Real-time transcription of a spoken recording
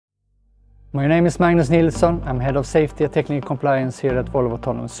My name is Magnus Nilsson. I'm Head of Safety and Technical Compliance here at Volvo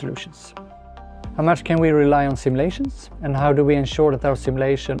Autonomous Solutions. How much can we rely on simulations, and how do we ensure that our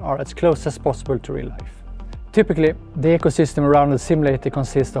simulations are as close as possible to real life? Typically, the ecosystem around the simulator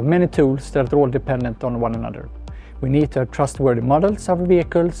consists of many tools that are all dependent on one another. We need to have trustworthy models of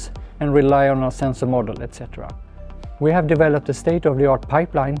vehicles and rely on our sensor model, etc. We have developed a state-of-the-art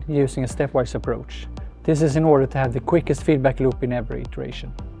pipeline using a stepwise approach. This is in order to have the quickest feedback loop in every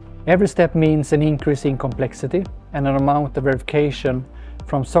iteration. Every step means an increase in complexity and an amount of verification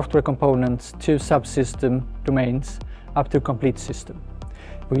from software components to subsystem domains up to complete system.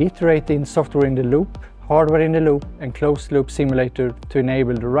 We iterate in software in the loop, hardware in the loop and closed loop simulator to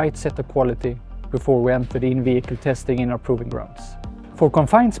enable the right set of quality before we enter the in-vehicle testing in our proving grounds. For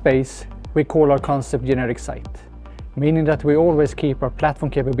confined space, we call our concept generic site, meaning that we always keep our platform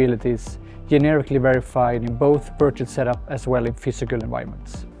capabilities generically verified in both virtual setup as well in physical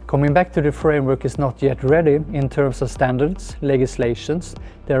environments. Coming back to the framework is not yet ready in terms of standards, legislations.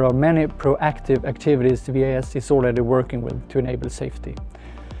 There are many proactive activities VAS is already working with to enable safety.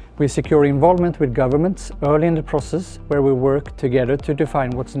 We secure involvement with governments early in the process where we work together to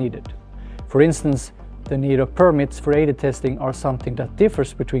define what's needed. For instance, the need of permits for ADAS testing are something that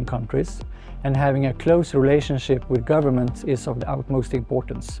differs between countries, and having a close relationship with governments is of the utmost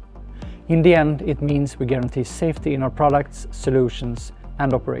importance. In the end, it means we guarantee safety in our products, solutions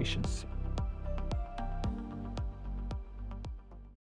and operations.